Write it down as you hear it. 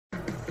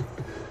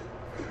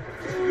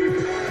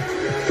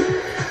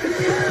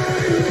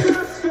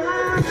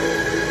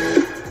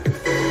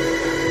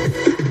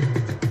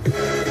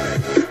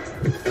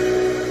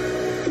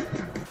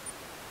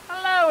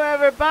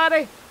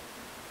everybody!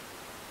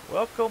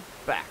 Welcome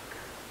back.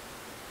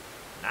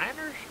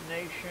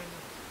 Nation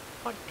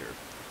Hunter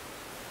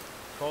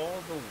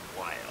called the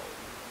Wild.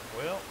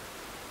 Well,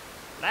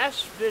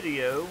 last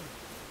video,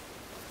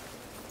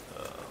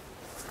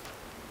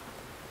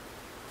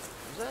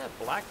 was that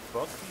a black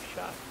buck you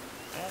shot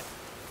at?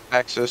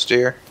 Axis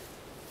deer.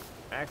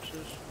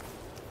 Axis?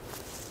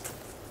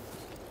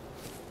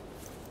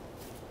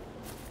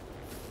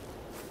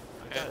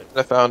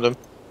 I found him.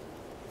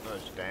 Oh,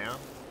 it's down?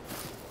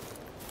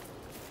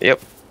 Yep.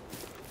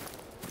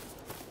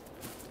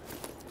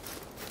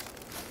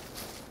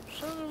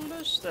 So the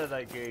list that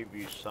I gave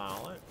you,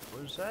 Silent,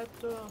 was that,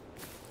 It'll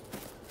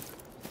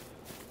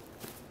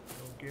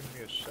give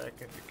me a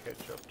second to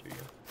catch up to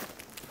you.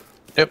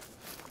 Yep.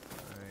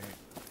 Alright.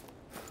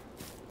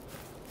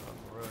 I'm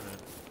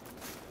running.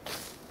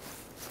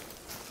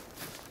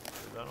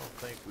 'Cause I don't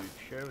think we've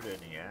showed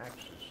any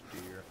axis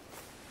deer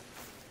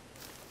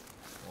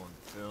on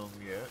film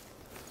yet.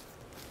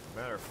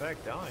 Matter of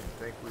fact, I don't even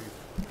think we've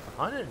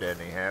hunted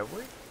any, have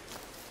we?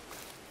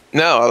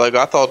 No, like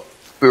I thought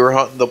we were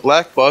hunting the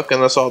black buck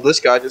and I saw this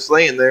guy just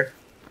laying there.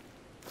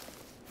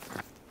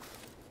 Well,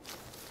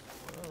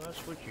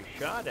 that's what you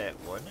shot at,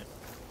 wasn't it?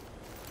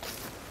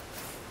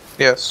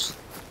 Yes.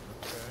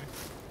 Okay.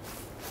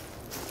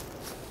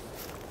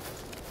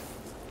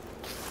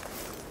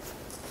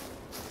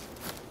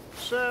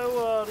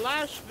 So,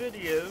 last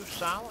video,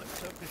 Silent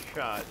took a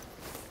shot.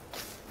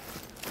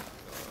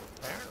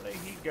 Apparently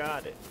he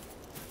got it.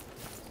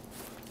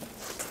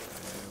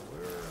 And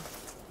we're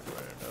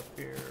running up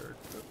here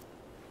to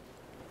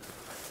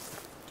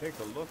take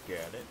a look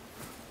at it.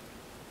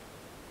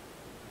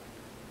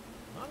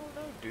 I don't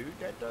know, dude.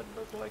 That doesn't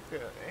look like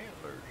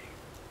antlers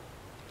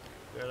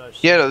that I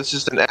see. Yeah, no, this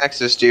is an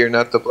axis deer,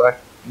 not the black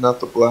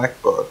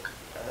buck.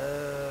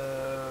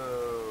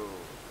 Oh.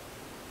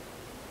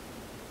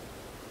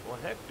 Well,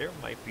 heck, there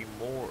might be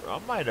more. I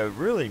might have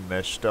really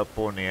messed up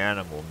on the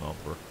animal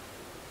number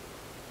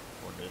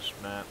on this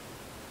map.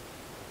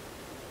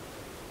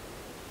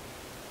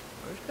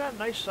 Well, it's got a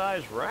nice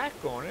sized rack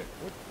on it.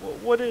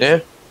 What is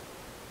it?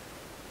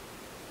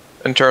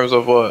 In terms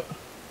of what?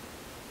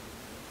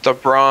 It's a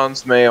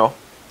bronze male.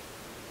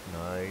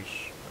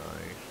 Nice,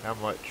 nice. How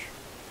much?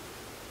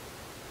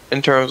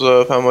 In terms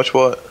of how much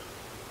what?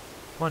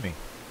 Money.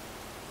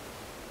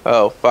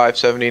 Oh,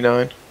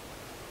 $579.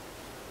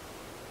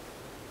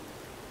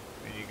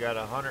 And you got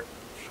 100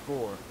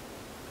 score.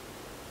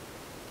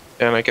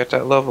 And I get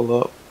that level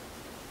up.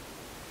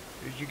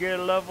 Did you get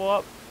a level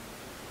up?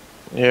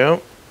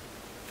 Yep.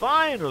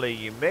 Finally,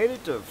 you made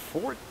it to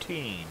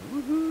 14.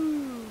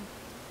 Woohoo!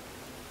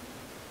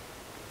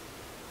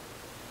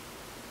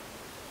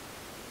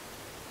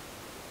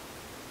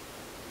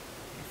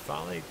 You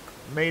finally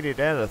made it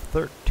out of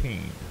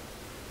 13.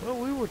 Well,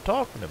 we were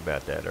talking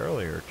about that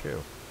earlier,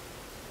 too.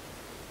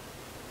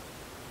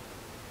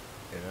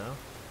 You know?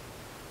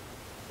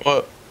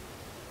 What?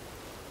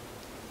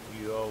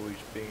 You always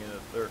being a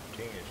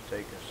 13 is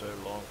taking so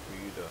long for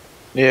you to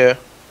Yeah.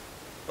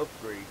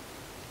 upgrade.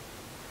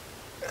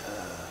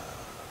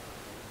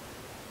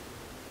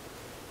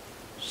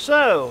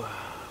 So,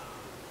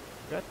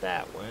 got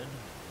that one.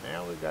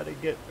 Now we got to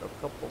get a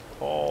couple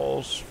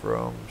calls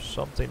from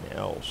something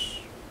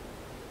else.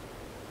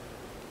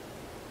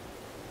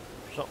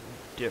 Something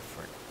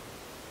different.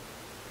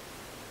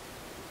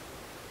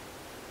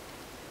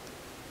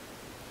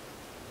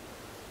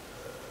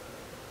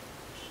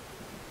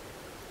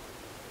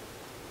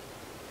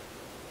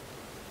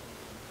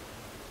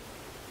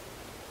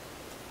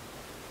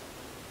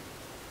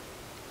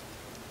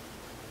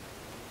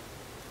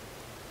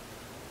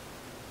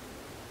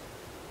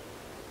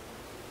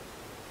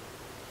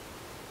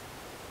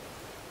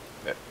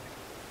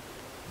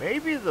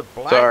 Maybe the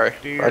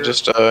black deer. I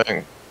just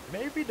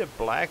Maybe the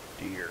black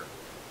deer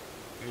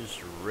is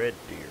the red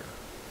deer.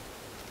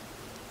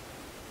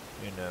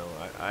 You know,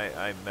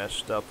 I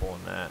messed up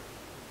on that.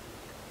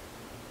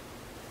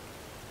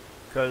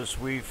 Cause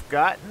we've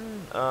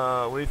gotten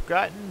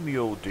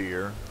mule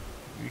deer.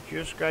 You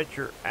just got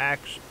your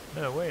axe.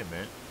 No, wait a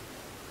minute.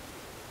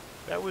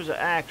 That was an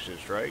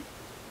axis, right?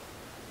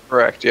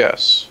 correct,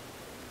 yes.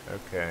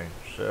 Okay,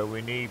 so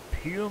we need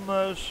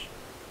pumas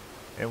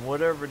and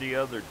whatever the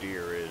other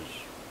deer is.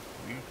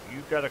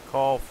 You got a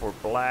call for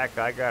black.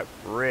 I got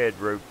red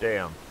wrote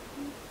down.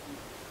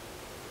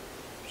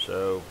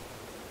 So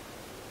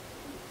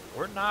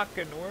we're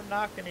knocking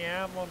the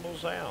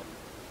animals out.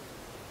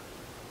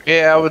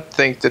 Yeah, I would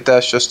think that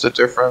that's just the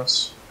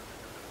difference.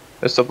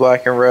 It's the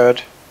black and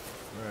red.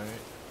 Right.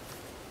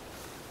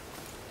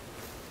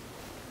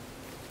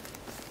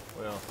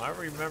 Well, I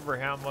remember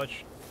how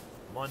much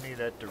money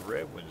that the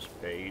red ones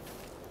paid.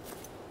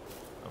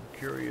 I'm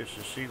curious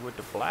to see what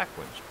the black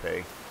ones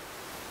pay.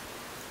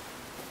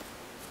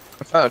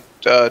 I found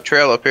a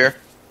trail up here.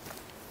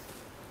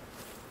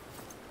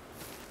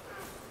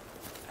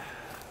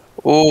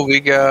 Oh, we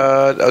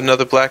got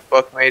another black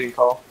buck mating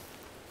call.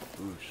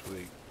 Ooh,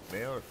 sweet.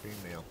 Male or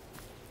female?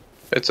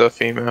 It's a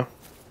female.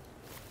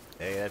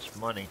 Hey, that's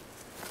money.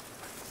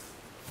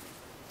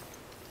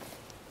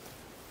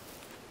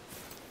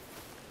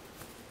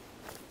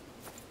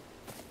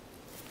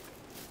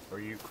 Are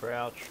you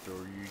crouched or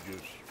are you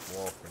just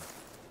walking?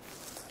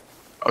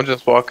 I'm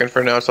just walking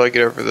for now until I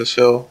get over this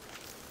hill.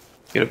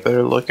 Get a Yeah.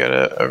 better look at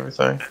it,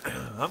 everything.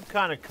 I'm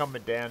kind of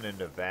coming down in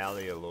the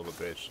valley a little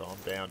bit, so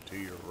I'm down to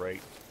your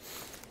right.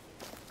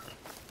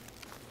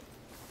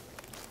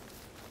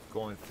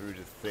 Going through the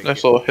Nice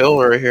thicket. little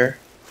hill right here.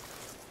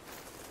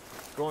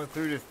 Going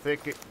through the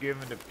thicket,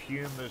 giving the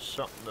pumas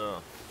something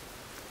to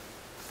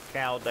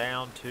cow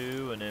down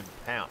to and then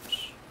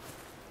pounce.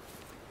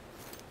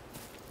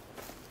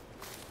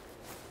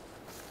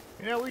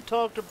 You know, we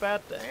talked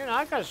about that. And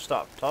I gotta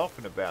stop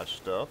talking about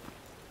stuff.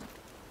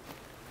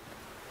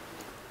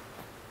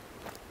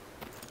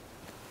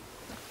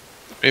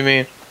 What do you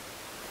mean?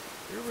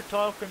 We were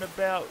talking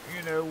about,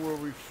 you know, where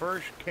we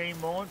first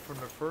came on from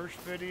the first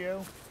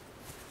video.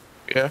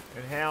 Yeah.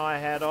 And how I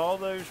had all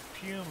those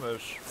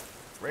pumas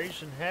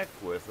raising heck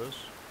with us.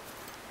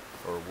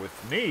 Or with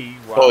me.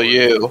 While Oh,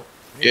 you.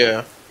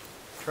 Yeah.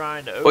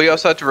 Trying to Well, you open.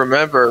 also have to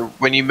remember,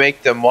 when you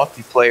make the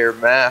multiplayer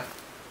map,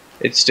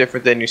 it's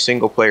different than your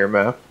single player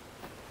map.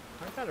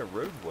 I got a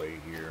roadway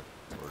here.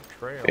 Or a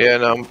trail. Yeah,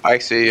 no, I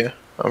see you.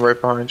 I'm right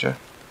behind you.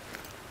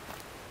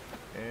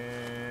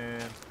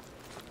 And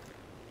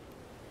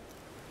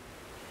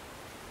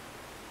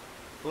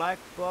black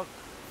buck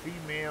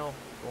female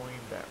going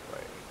that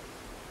way.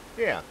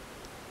 Yeah.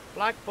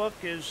 Black buck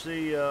is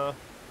the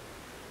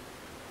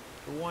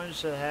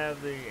ones that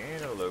have the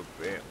antelope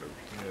antlers,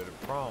 you know, the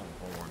pronghorns,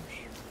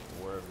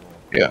 or whatever you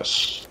want to call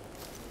Yes.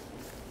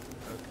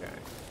 it. Okay.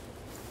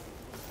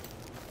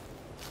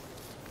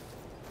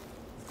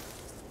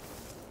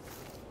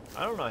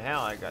 I don't know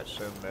how I got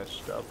so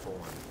messed up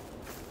on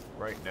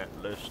writing that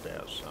list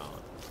out, son.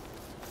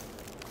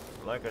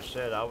 Like I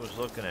said, I was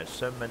looking at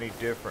so many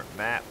different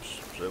maps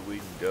so we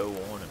can go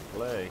on and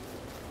play.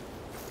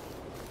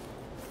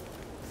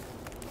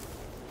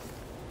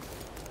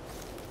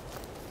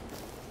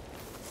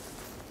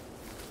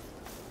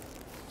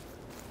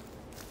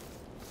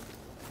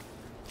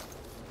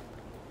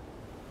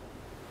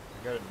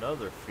 I got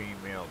another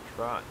female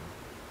trotting.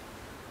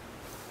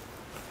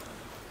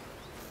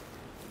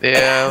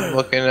 Yeah, I'm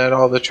looking at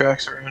all the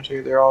tracks around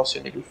here. They're all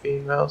seem to be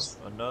females.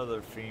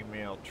 Another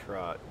female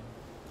trotting.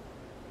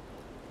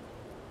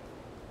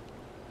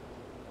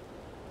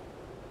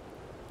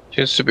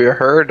 Seems to be a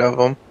herd of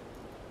them.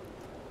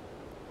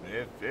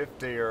 If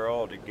they are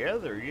all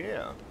together,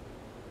 yeah.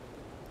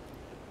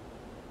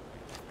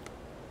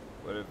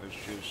 But if it's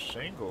just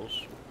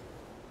singles,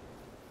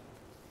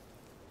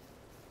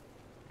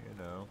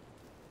 you know.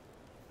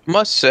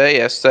 Must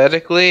say,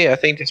 aesthetically, I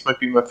think this might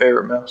be my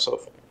favorite map so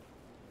far.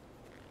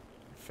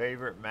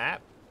 Favorite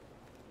map?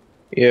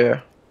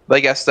 Yeah.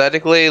 Like,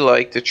 aesthetically,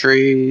 like the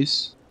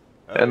trees,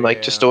 Oh and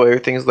like just yeah. the way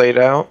everything's laid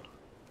out.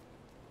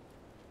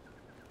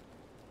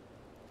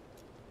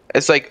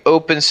 It's like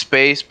open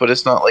space, but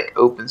it's not like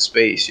open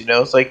space, you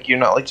know? It's like you're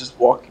not like just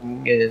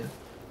walking in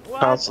Well,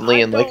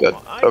 constantly in like a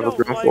I don't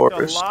evergreen like a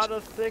forest. lot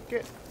of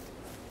thicket.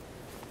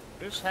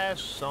 This has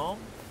some,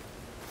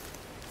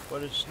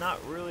 but it's not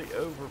really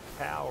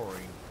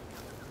overpowering.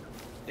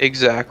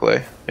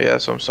 Exactly. Yeah,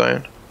 that's what I'm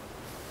saying.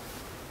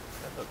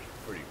 That looks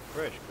pretty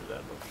fresh, because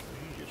that looks,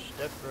 you just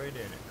stepped right in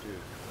it too.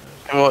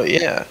 Well,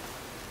 yeah.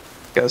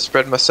 Gotta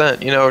spread my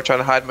scent, you know, we're trying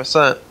to hide my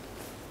scent.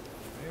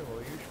 Yeah, well,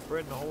 you're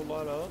spreading a whole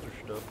lot of other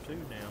stuff too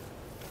now.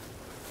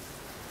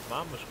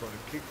 Mama's gonna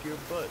kick your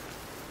butt.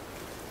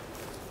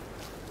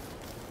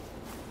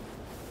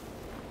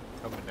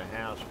 Come in the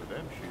house with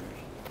them shoes.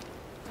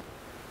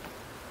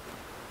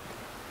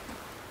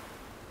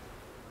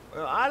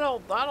 Well, I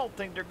don't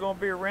think they're gonna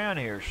be around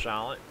here,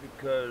 Silent,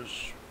 because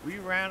we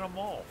ran them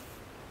off.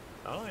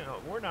 I don't even know,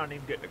 we're not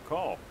even getting a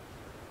call.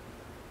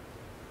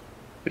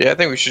 Yeah, I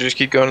think we should just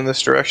keep going in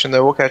this direction,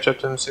 though. We'll catch up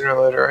to them sooner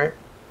or later, right?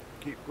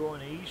 Keep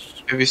going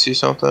east. If you see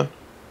something.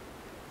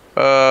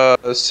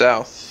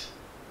 South.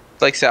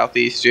 Like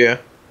southeast, yeah.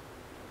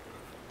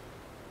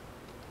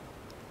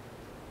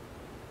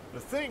 The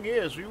thing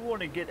is, we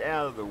want to get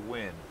out of the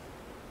wind.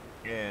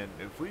 And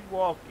if we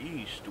walk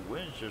east, the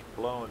wind's just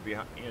blowing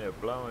behind, you know,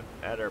 blowing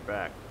at our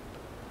back.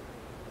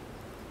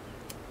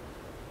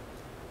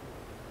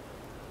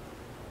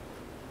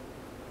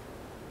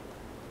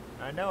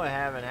 I know I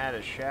haven't had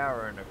a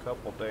shower in a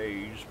couple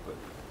days, but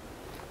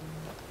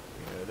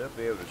you know, they'll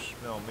be able to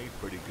smell me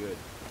pretty good.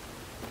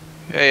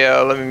 Hey,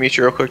 let me meet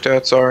you real quick,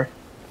 Dad. Sorry.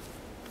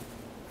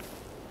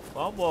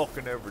 Well, I'm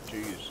walking over to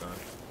you, son.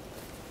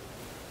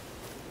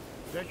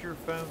 Is that your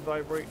phone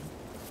vibrating?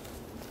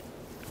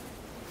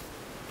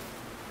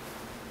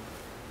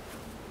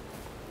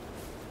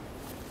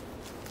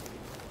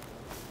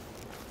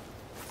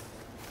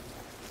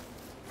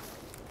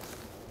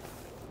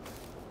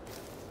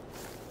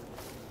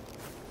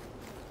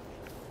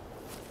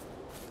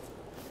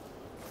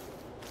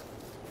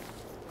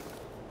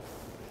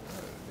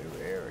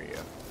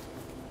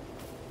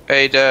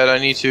 Hey, Dad, I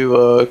need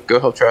to go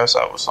help Travis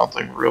out with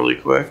something really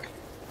quick.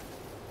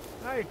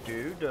 Hey,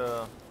 dude.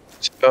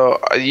 So,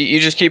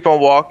 you just keep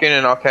on walking,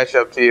 and I'll catch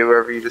up to you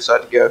wherever you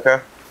decide to go, okay?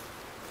 I'm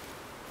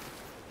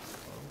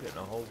getting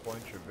a whole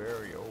bunch of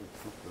very old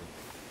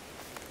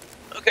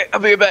poo-poo. Okay, I'll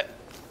be right back.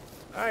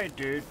 Alright,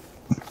 dude.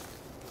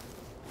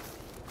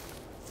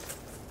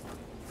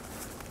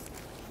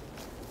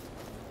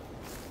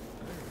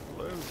 There's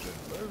loads and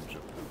loads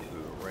of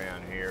poo-poo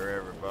around here,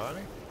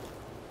 everybody.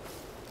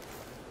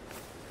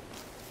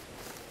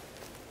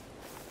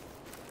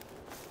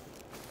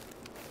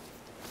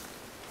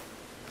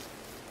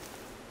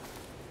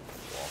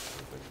 Walk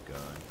with a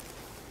gun.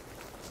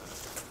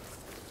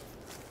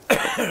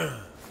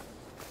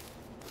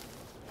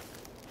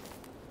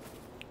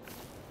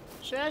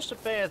 See, that's the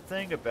bad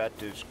thing about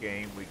this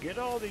game. We get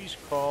all these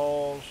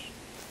calls.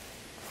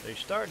 They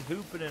start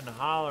hooping and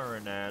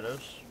hollering at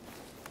us.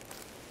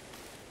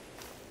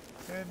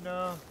 And,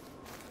 that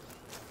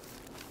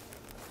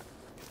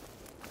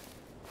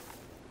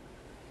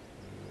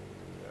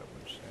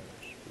one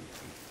sounds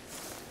spooky.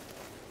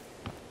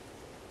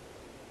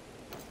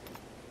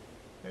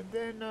 And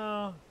then,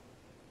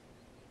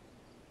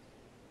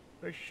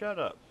 they shut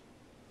up.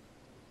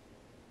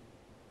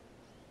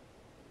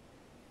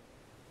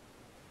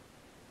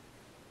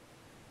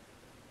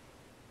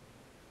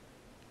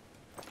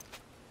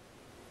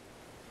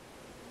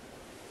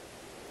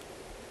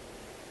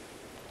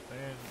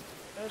 And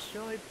that's the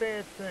only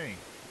bad thing.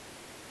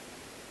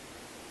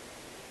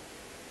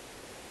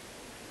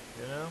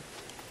 You know?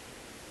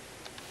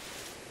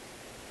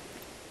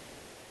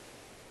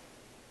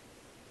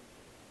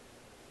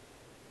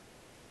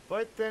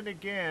 But then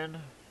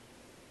again,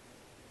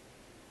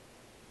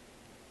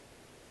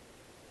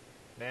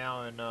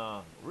 now in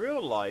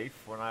real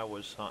life, when I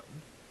was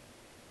hunting,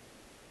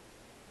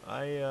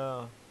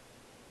 I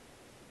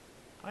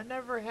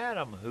never had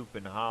them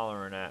hooping,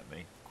 hollering at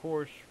me. Of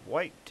course,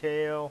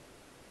 whitetail,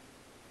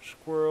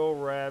 squirrel,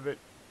 rabbit,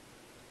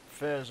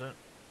 pheasant,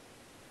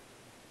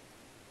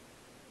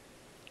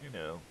 you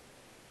know.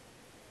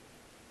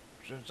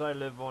 Since I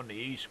live on the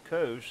East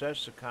Coast,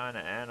 that's the kind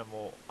of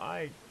animal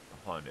I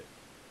hunted.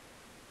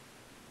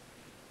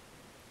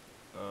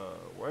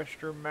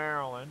 Western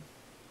Maryland,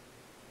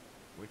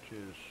 which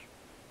is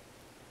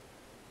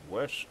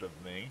west of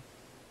me,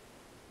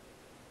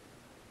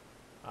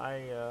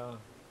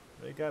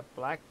 they got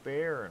black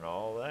bear and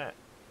all that.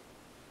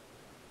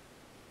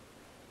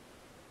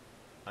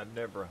 I've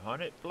never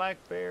hunted black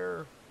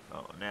bear.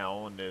 Now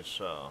on this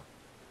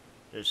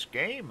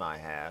game I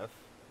have,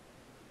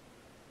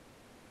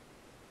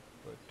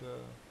 but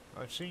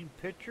I've seen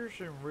pictures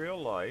in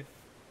real life.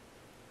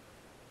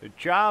 The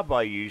job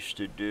I used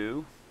to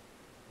do,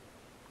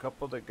 a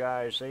couple of the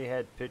guys, they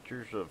had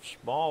pictures of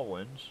small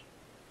ones.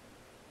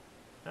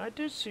 And I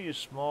did see a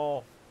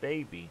small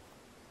baby.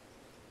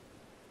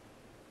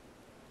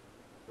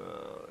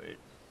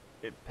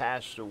 It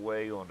passed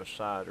away on the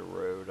side of the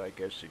road. I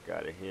guess it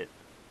got a hit.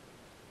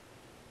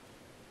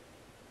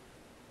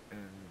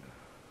 And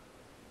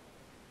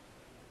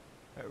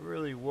it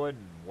really wasn't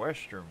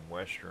western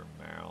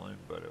Maryland,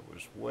 but it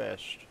was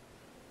west.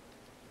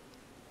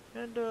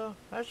 And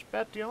that's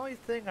about the only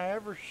thing I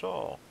ever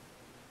saw.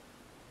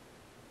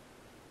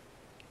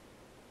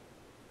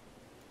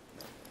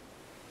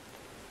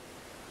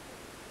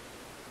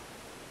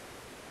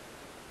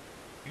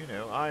 You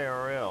know,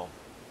 IRL.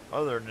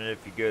 Other than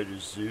if you go to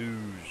zoos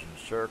and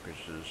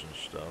circuses and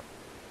stuff.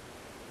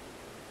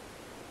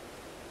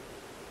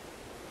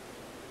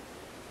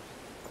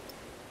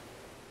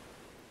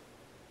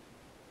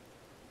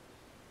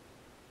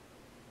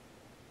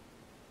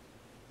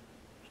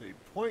 See,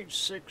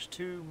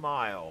 0.62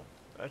 mile.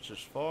 That's as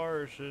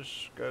far as this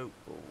scope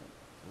will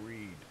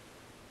read.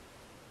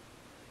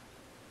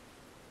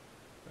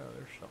 Oh,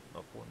 there's something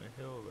up on the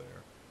hill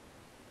there.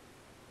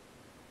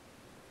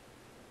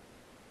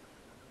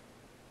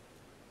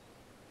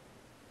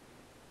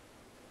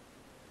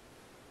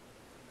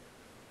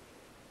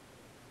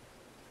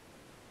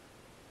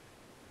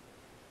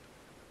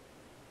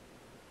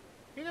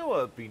 You know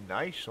what would be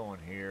nice on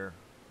here?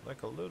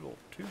 Like a little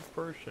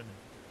two-person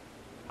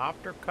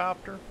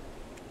hopter-copter?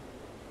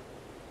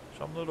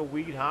 Some little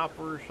weed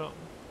hopper or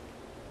something.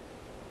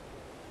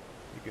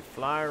 You could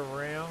fly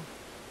around.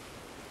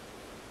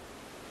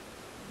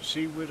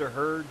 See where the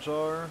herds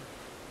are.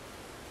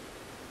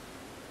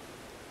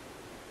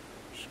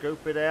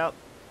 Scope it out.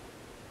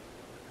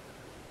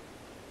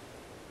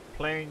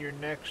 Plan your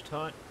next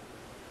hunt.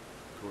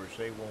 Of course,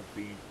 they won't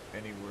be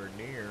anywhere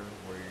near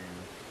where you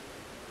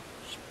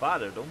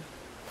spotted them.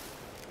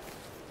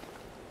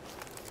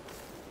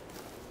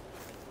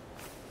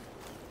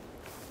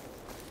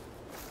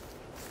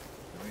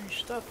 I mean,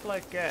 stuff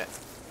like that.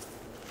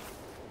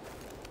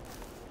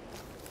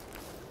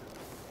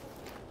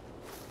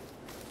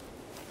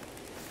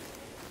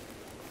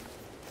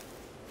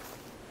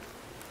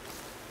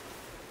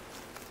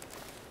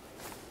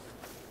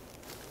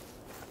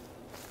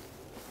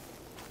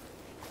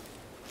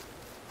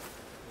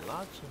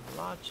 Lots and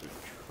lots of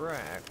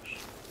tracks.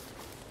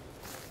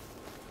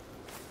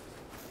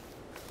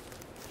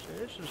 See,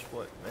 this is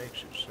what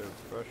makes it so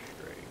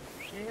frustrating.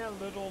 See how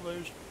little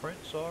those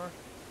prints are?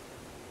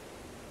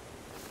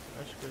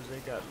 That's because they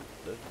got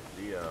the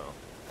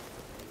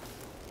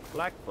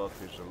black buck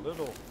is a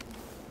little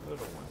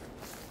one.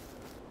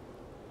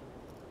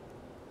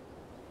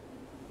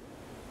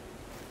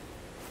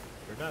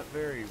 not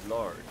very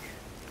large.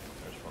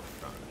 That's what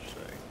I'm trying to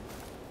say.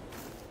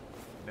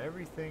 And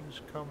everything's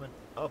coming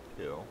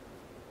uphill.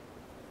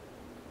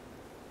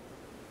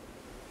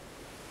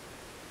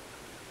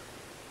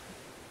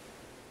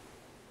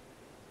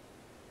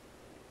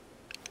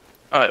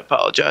 I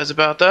apologize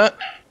about that.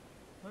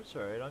 That's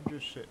alright, I'm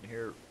just sitting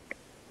here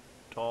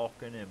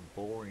talking and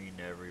boring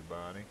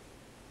everybody.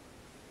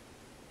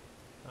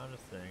 Not a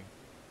thing.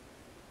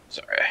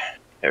 Sorry.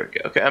 There we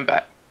go. Okay, I'm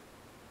back.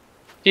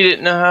 He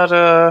didn't know how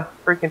to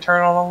freaking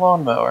turn on a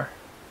lawnmower.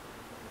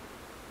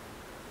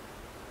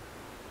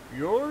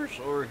 Yours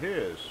or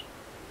his?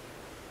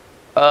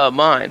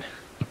 Mine.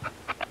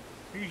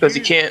 Because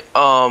he can't,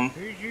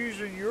 He's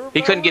using your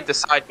he couldn't mower? get the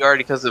side yard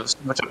because it was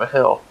too much of a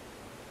hill.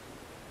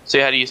 So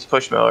he had to use the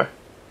push mower.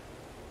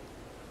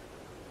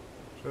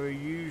 So he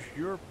used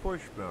your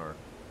push mower.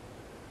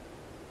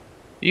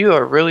 You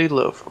are really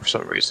low for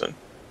some reason.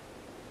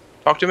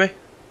 Talk to me.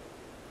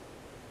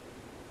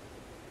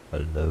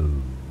 Hello.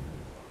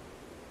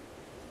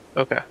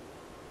 Okay.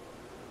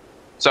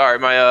 Sorry,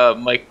 my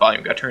mic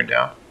volume got turned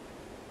down.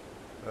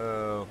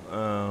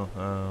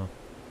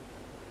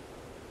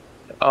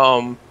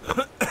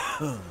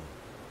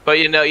 But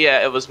you know,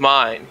 yeah, it was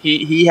mine.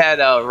 He had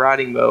a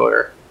riding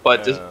mower,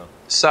 but the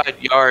side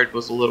yard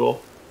was a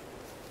little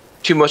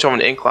too much on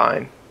an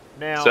incline.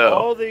 Now so,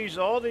 all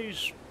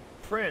these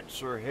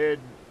prints are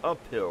heading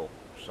uphill,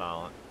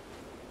 Silent.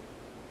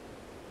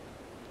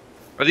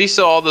 Are these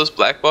still all those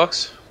black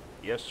bucks?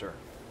 Yes, sir.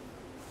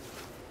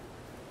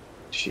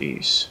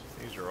 Jeez.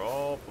 These are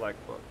all black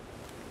buck.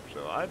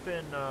 So I've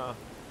been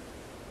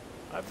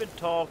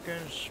talking,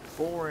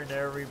 boring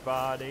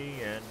everybody,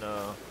 and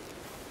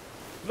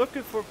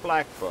looking for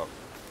black buck.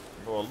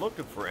 Well,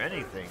 looking for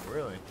anything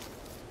really.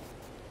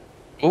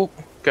 Oh,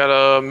 got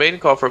a maiden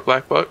call for a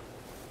black buck.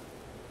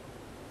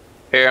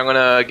 Here, I'm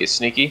gonna get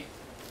sneaky.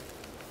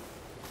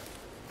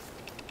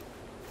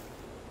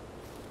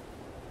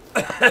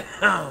 I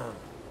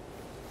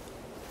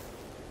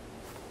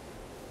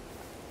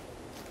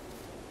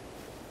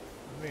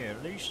mean,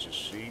 at least to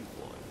see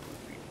one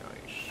would be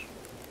nice.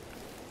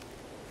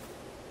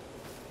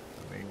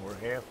 I mean, we're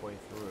halfway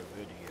through a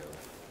video.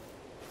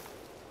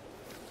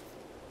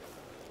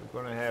 We're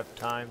gonna have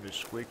time to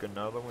squeak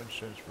another one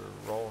since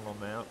we're rolling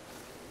them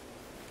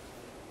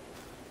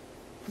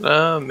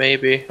out.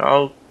 Maybe.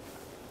 I'll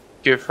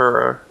give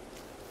her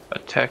a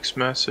text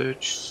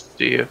message,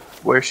 see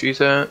where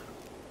she's at.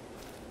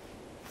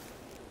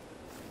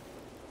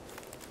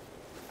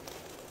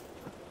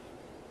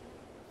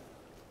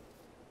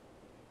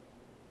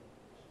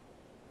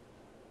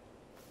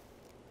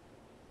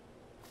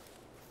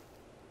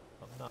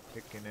 I'm not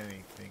picking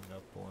anything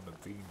up on the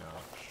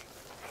B-notch.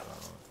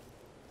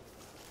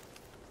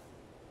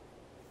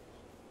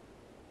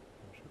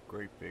 There's a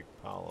great big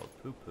pile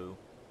of poo-poo.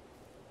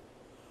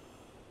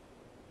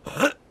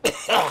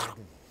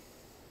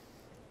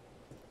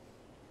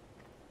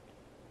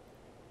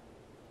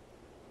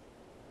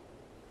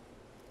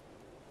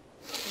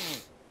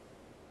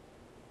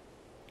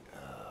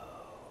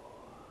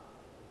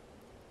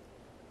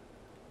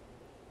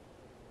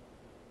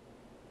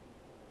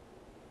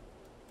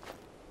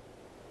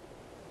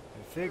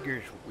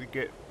 Figures we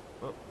get.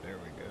 Oh, there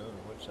we go.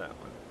 What's that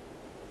one?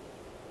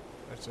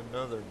 That's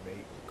another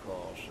mating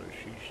call, so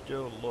she's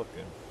still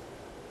looking.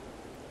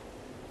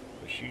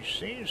 But she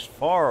seems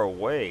far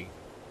away.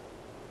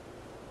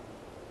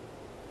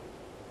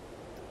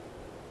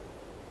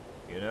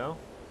 You know?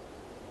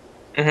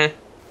 Mm-hmm.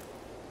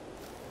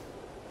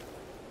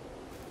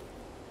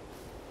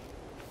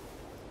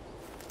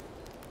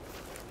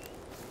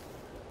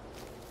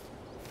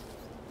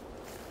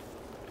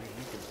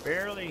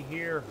 Barely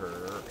hear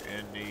her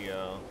in the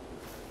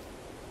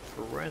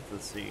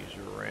parentheses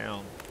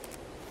around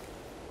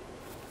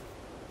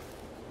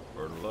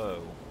or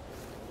low.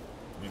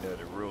 You know,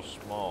 they're real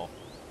small.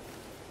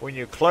 When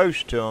you're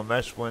close to them,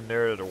 that's when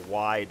they're the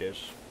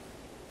widest.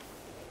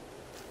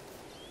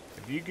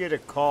 If you get a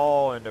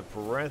call in the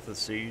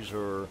parentheses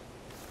or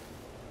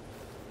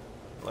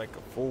like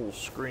a full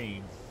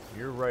screen,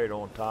 you're right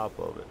on top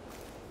of it.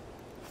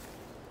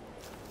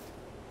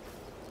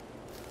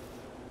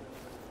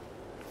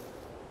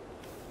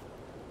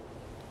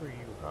 Where are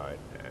you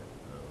hiding at?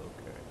 Oh,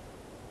 okay.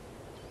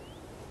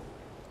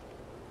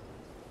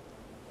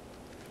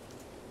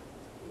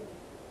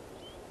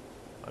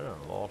 I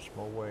done lost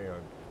my way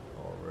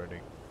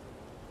already.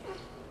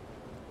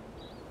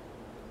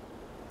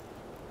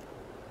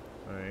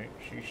 Alright,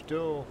 she's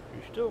still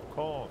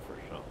calling for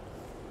something.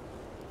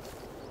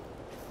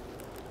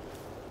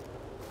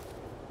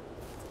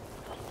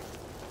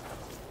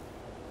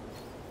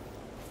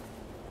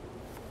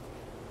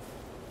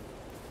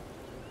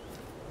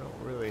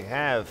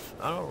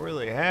 I don't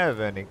really have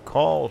any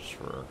calls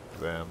for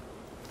them.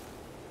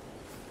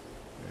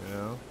 You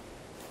know?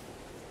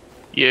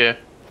 Yeah.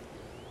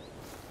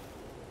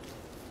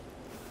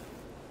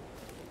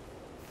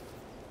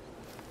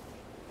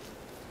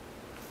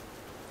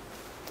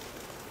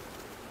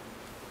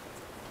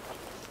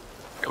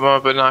 Got my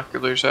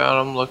binoculars out,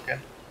 I'm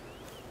looking.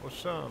 Well,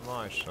 so am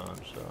I, son,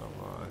 so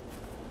am I.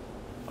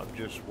 I'm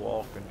just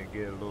walking to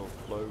get a little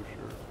closer.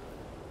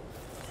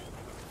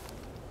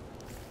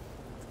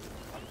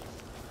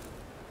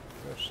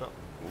 There's something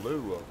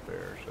blue up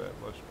there, so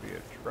that must be a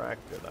track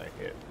that I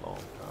hit a long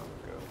time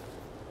ago.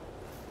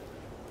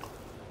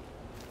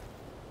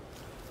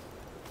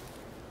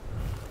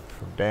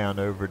 From down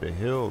over the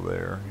hill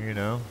there, you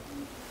know.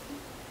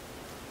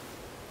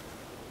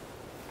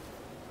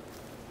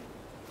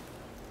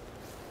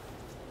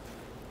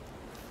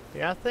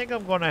 Yeah, I think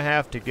I'm going to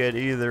have to get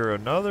either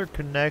another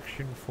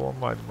connection for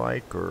my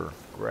mic or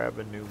grab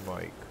a new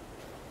mic.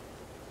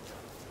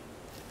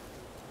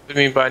 What do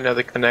you mean by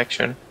another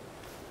connection?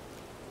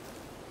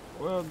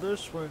 Well,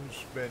 this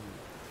one's been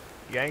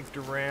yanked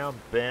around,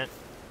 bent,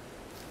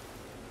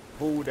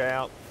 pulled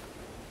out,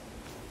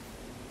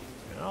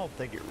 and I don't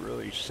think it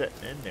really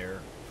sitting in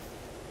there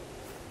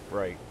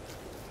right.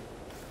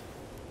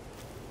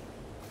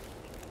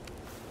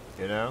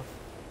 You know?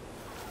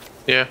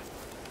 Yeah.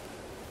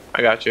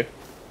 I got you.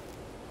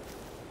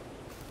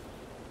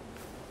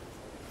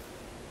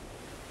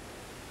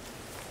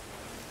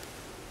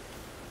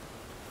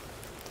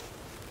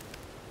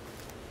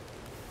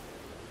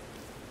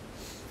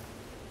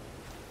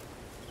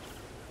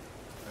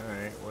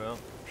 Alright, well,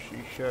 she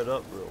shut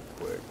up real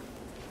quick.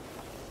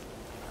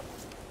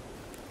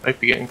 Might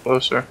be getting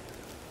closer.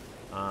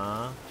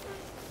 Uh-huh.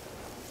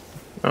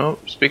 Oh,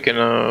 speaking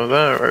of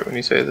that, right when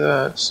you say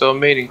that, still a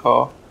mating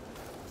call.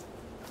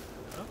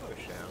 Oh, it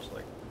sounds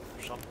like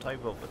some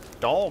type of a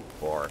dog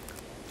bark.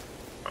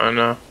 I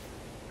know.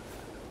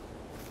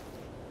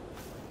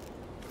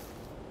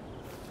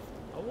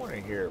 I want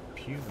to hear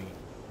pumy.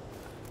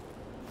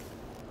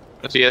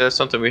 Yeah, that's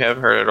something we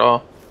haven't heard at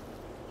all.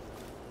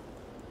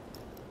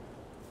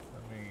 I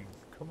mean,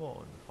 come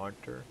on,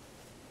 Hunter.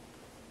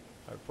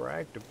 I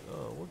bragged.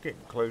 Oh, we're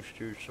getting close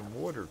to some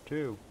water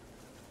too.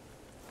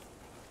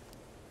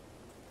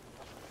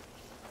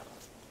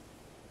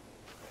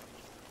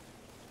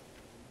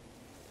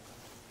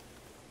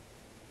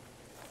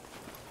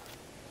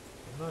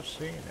 I'm not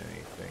seeing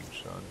anything,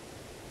 son.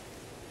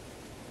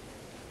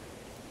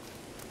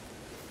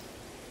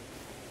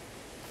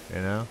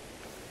 You know?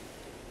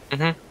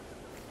 Mm-hmm.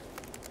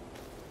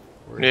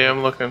 Yeah,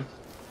 I'm looking.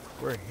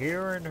 We're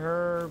hearing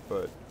her,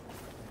 but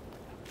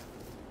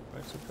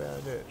that's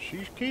about it.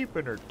 She's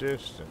keeping her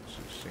distance,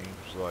 it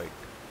seems like.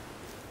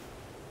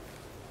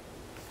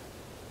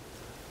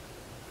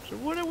 So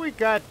what do we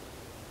got?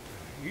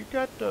 You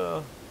got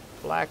the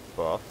black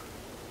buck.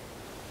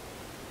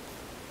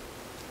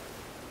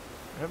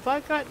 Have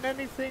I gotten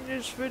anything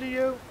this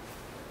video?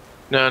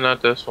 No,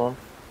 not this one.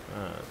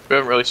 We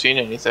haven't really seen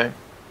anything.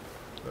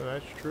 Well,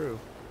 that's true.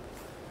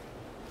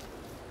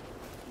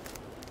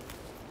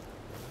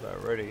 I'm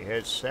about ready to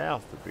head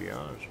south, to be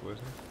honest with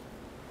you.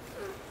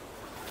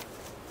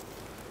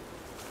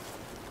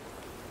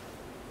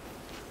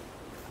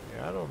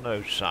 Yeah, I don't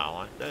know,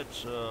 Silent.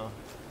 That's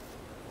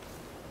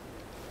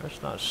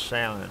not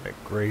sounding the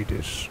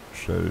greatest,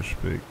 so to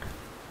speak.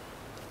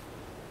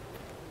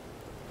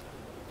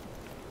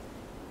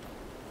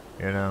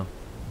 You know?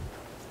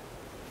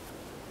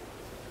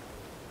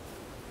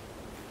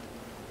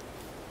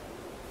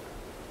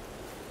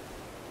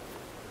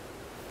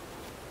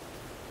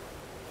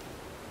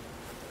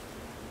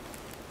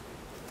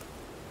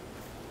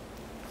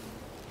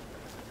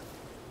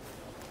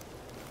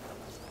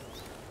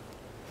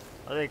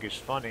 I think it's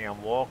funny,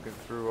 I'm walking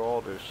through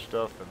all this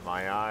stuff and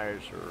my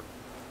eyes are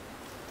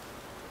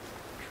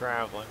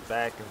traveling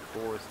back and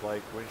forth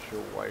like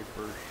windshield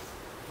wipers,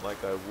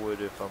 like I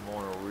would if I'm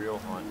on a real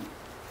hunt.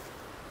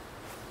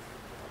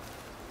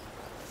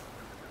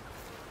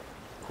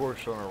 Of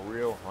course, on a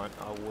real hunt,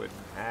 I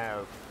wouldn't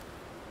have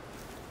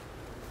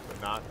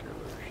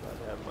binoculars.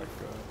 I'd have my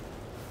gun.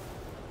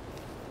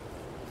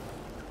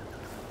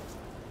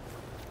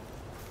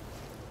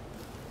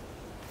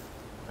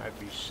 I'd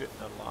be sitting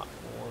a lot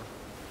more.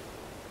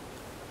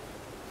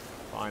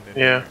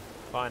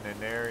 Find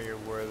an area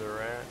where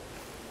they're at.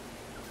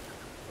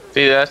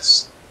 See,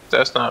 that's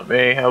not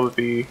me. I would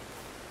be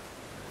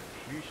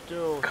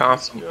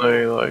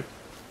constantly like.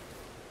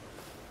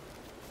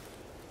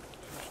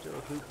 She's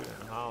still hooping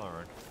and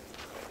hollering.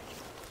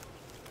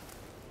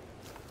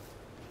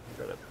 We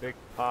got a big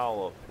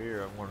pile up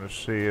here. I'm going to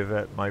see if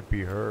that might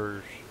be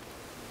hers.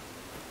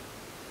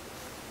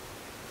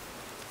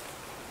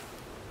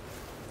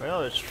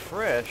 Well, it's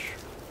fresh.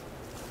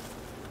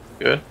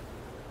 Good.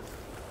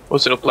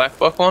 Was it a black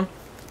buck one?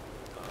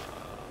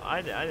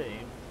 I didn't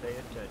even pay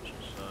attention,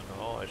 son.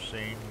 All I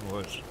seen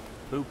was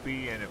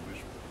poopy, and it was,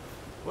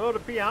 well, to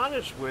be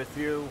honest with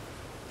you,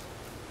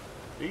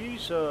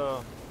 these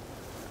little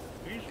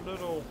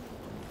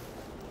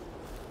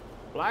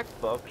black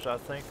bucks, I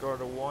think, are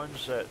the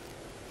ones that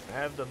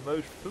have the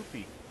most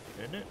poopy,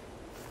 isn't it?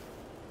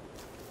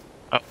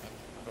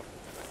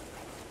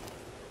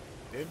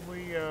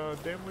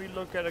 Didn't we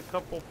look at a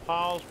couple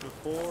piles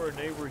before and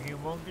they were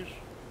humongous?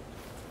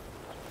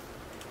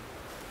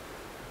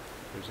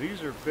 Because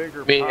these are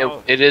bigger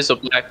piles. It is a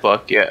black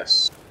buck,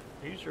 yes.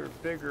 These are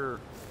bigger.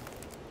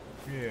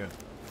 Yeah.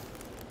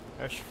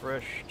 That's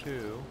fresh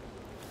too.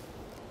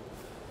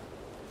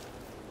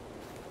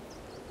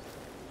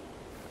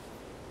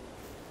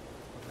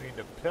 I mean,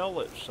 the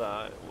pellet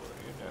side, well,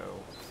 you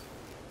know.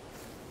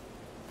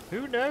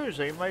 Who knows?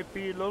 They might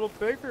be a little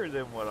bigger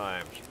than what I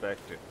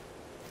expected.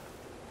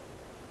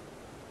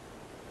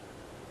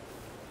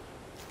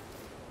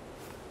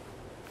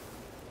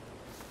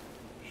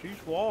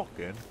 She's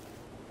walking.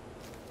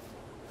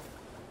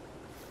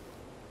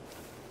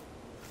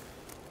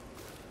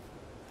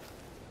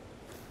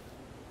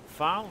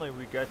 Finally,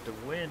 we got the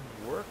wind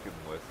working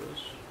with us.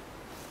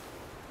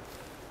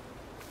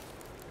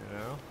 You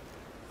know?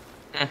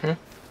 Mm-hmm.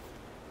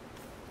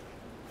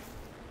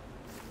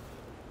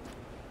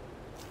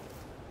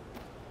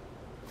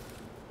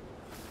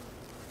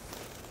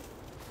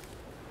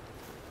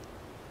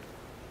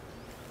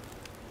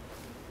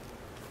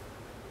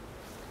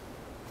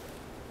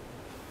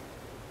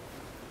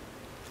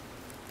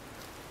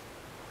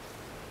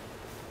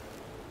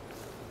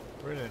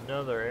 We're in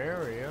another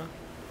area.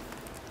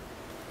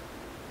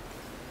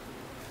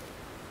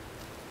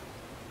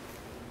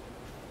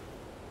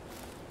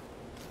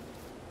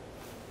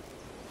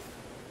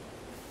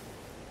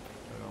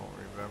 I don't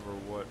remember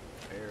what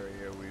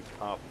area we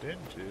popped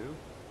into.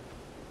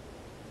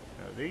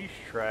 Now these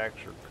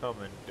tracks are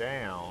coming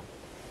down.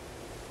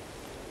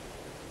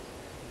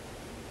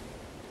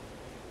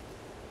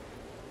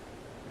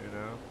 You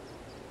know?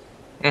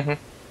 Mm-hmm.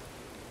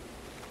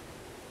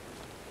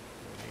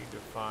 We need to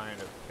find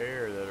a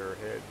pair that are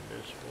heading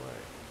this way.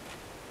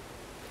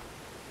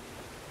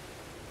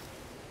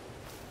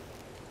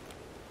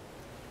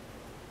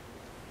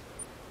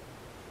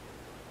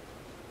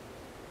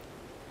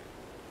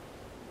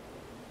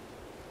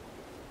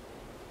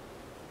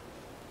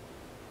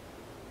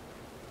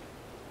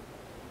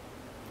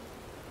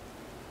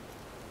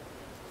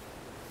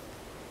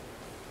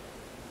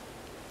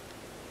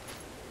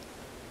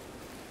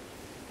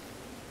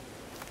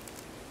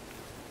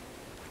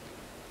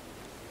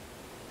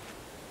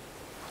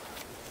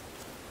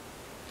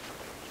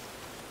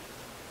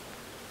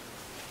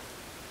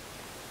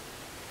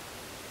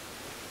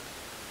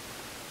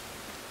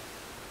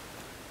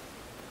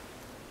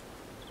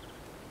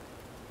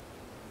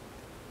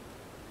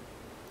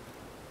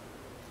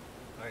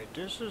 Alright,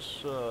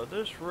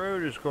 this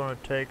road is going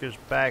to take us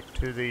back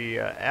to the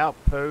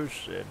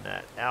outpost in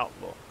that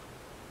outlook.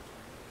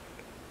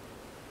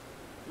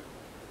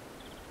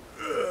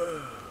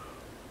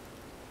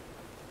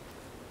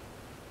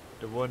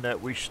 The one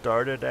that we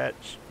started at,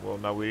 well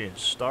no we didn't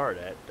start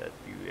at, that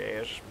you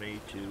asked me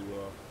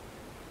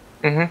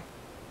to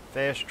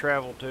fast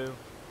travel to. So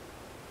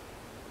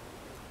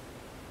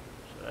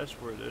that's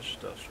where this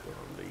stuff's going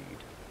to lead.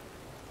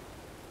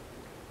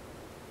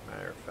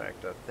 Matter of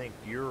fact, I think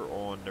you're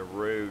on the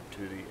road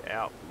to the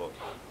outlook.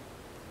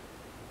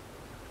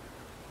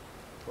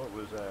 What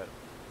was that?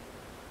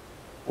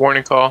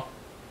 Warning call.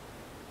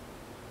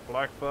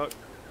 Black buck?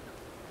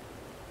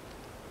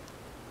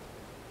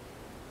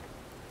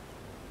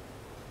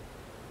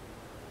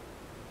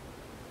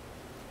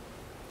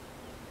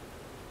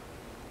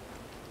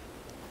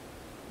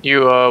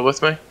 You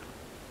with me? I'm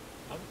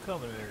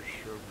coming there,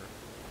 sugar.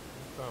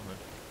 I'm coming.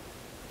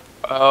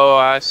 Oh,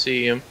 I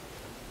see him.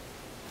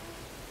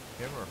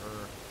 Him or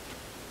her?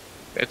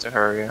 It's a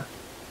her, yeah.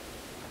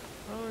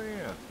 Oh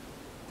yeah.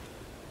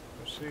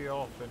 I see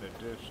off in the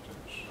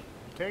distance.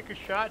 Take a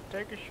shot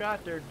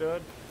there,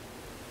 Dud.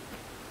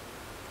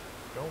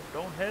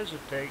 Don't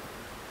hesitate.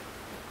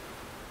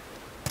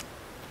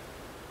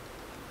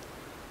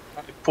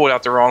 I pulled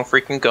out the wrong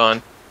freaking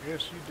gun.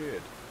 Yes, you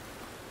did.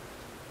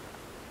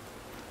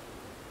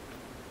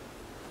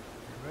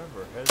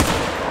 Remember, hesitate.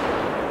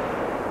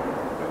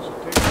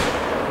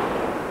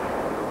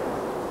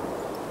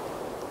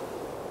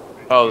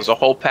 Oh, there's a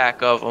whole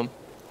pack of them.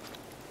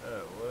 Oh,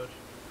 it was.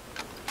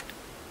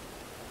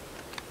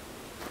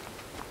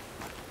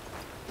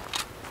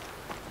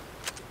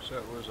 So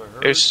it was a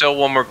herd? There's still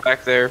one more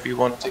back there if you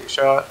want to take a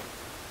shot.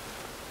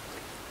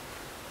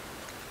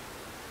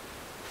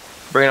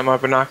 Bringing up my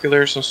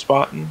binoculars and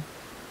spotting.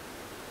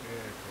 Yeah,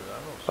 because I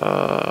don't see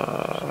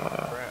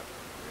crap,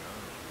 to be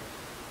honest with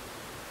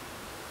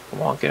you.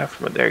 Come on, get out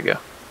from it. There you go.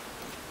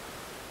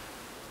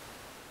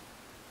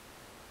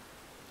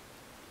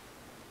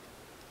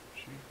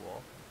 She's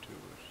walking to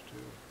us,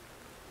 too.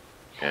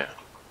 Yeah.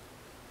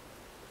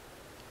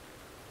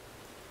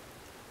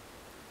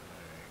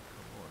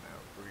 Come on now,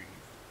 breathe.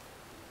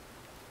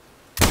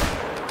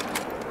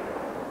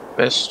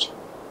 Missed.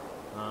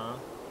 Huh?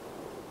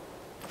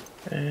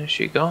 And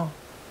she gone.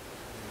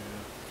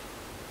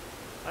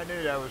 Yeah. I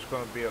knew that was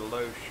going to be a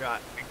low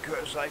shot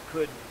because I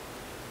couldn't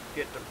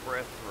get the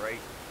breath right.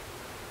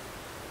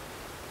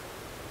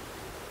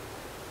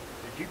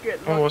 Did you get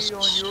lucky Almost.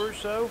 on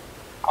yours though?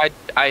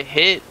 I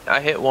hit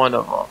one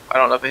of them. I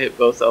don't know if I hit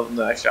both of them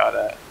that I shot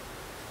at.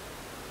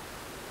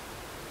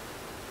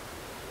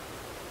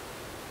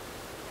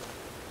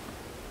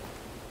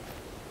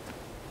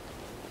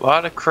 A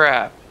lot of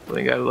crap.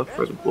 We gotta look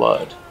for the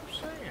blood.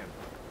 That's what I'm saying.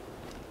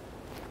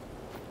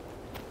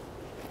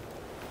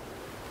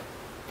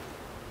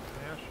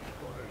 Now she's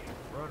going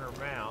to run her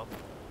mouth.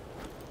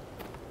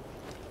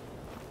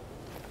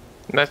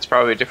 That's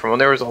probably a different one.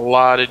 There was a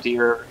lot of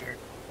deer over here.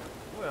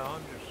 Well,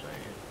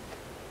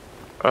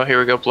 Oh, here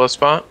we go, blood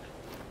spot.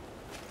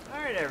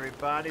 Alright,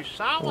 everybody.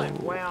 Silent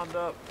Ooh. wound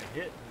up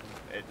hitting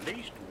at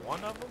least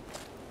one of them.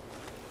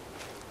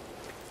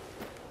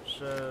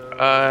 So.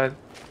 I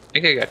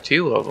think I got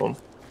 2 of them.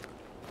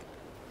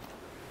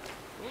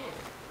 Cool.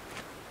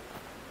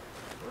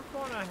 We're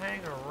going to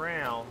hang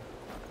around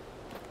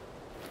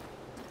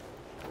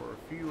for a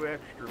few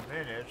extra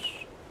minutes.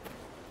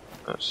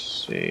 Let's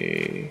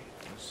see.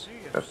 Let's see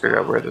if I figure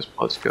out where this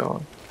blood's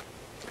going.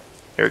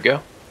 Here we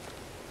go.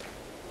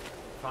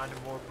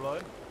 Finding more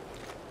blood?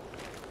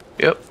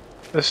 Yep.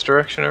 This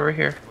direction over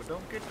here. Well,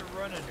 don't get to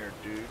run in there,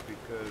 dude,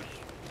 because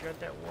you got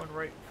that one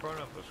right in front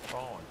of us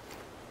calling.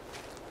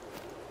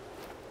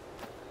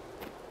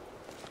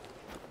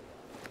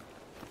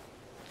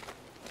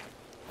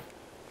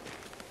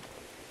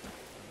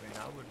 I mean,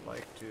 I would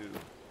like to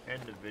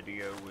end the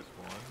video with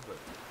one, but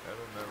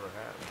that'll never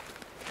happen.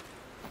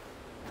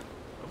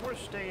 I'm going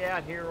to stay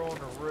out here on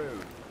the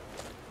road,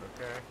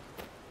 okay?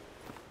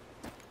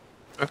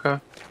 Okay. I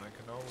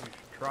can always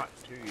trot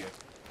to you.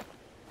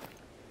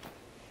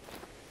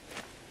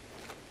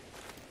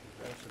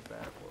 That's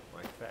about what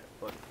my fat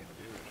butt can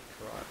do is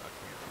trot. I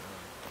can't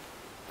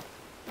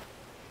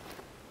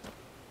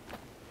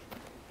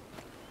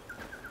run.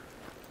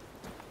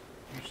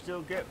 You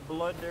still get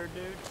blood there,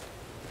 dude?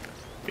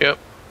 Yep.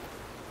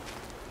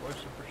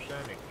 What's the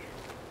percentage?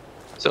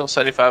 Still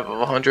 75 of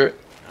 100.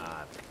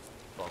 Ah,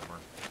 bummer.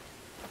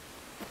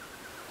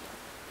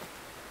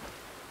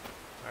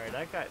 Alright,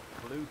 I got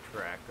blue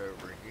track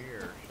over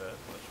here, so that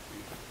must be...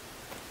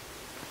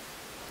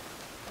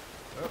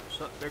 Oh,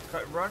 so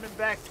they're running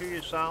back to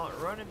you, Silent.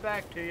 Running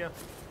back to you.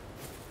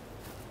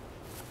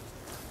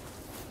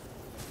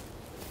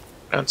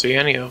 I don't see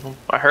any of them.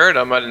 I heard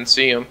them, I didn't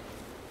see them.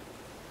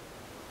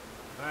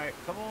 Alright,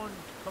 come on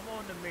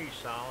to me,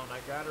 Silent. I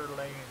got her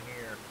laying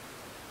here.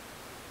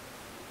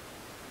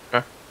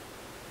 Okay.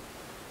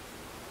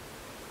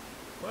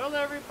 Well,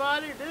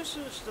 everybody, this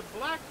is the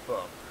black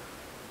buck.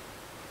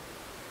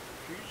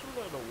 She's a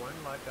little one,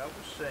 like I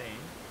was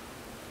saying.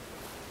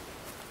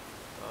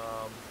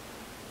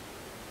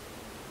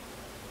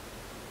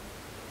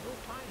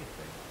 Little tiny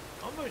thing.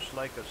 Almost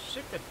like a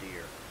sika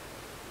deer.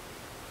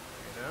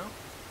 You know?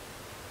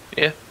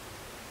 Yeah.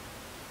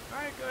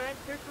 Alright, go ahead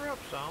and pick her up,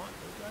 Silent.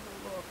 We got a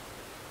look.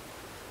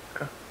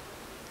 Okay.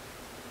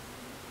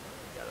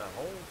 We got a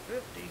whole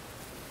 50.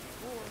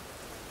 Sure.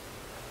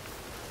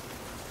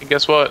 And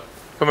guess what?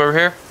 Come over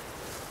here.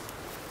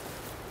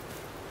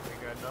 We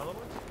got another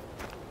one?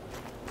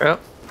 Yep.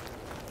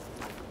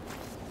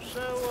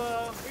 So,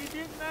 we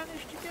did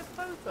manage to get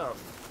both of them.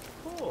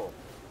 Cool.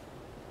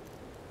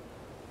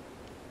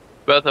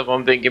 Both of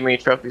them didn't give me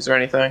trophies or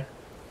anything.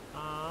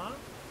 Well,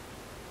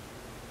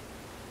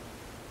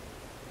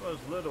 as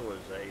little as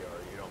they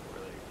are, you don't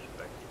really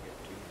expect to get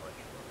too much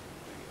from them,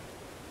 do you?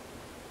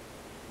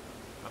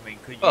 I mean,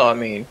 could you? Well, I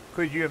mean,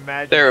 could you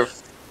imagine they're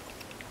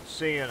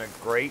seeing a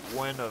great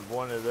win of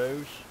one of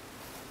those?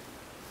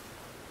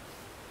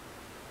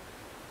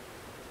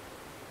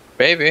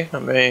 maybe. I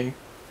mean, it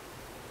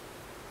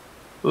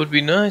would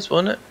be nice,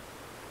 wouldn't it?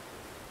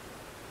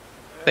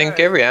 I think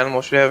every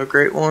animal should have a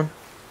great one.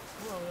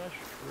 Well, that's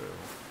true.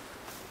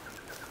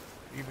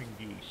 Even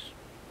geese.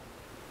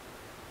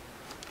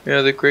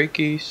 Yeah, the great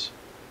geese.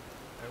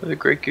 Or the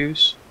great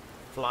goose.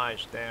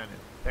 Flies down and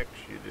pecks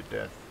you to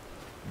death.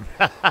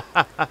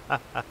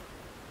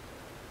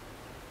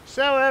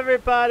 So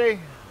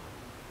everybody,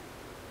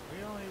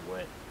 we only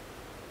went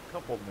a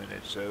couple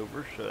minutes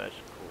over, so that's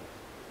cool.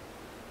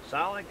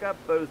 Silent got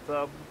both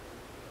of them.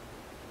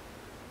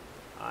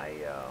 I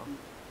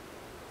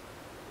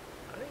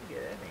didn't get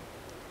any.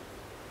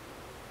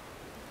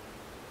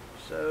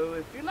 So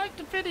if you liked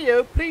the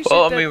video, please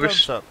hit that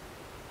thumbs up.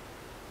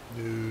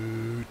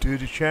 New to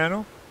the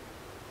channel,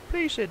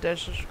 please hit that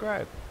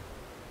subscribe.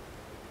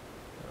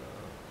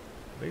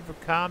 Leave a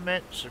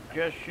comment,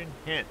 suggestion,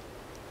 hint,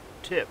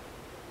 tip,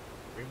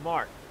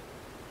 remark,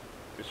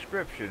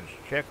 descriptions.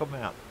 Check them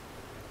out.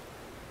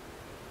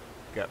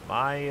 Got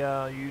my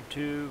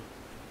YouTube,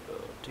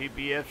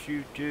 TBF's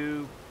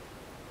YouTube,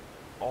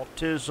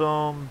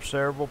 autism,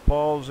 cerebral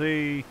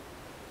palsy,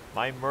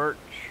 my merch,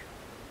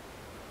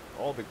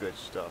 all the good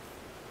stuff.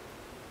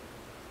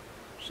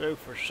 So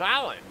for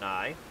Silent and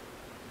I,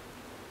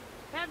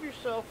 have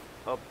yourself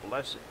a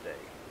blessed day.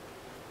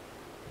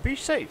 Be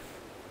safe.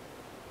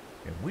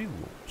 And we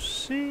will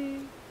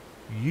see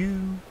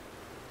you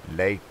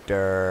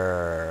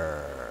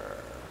later.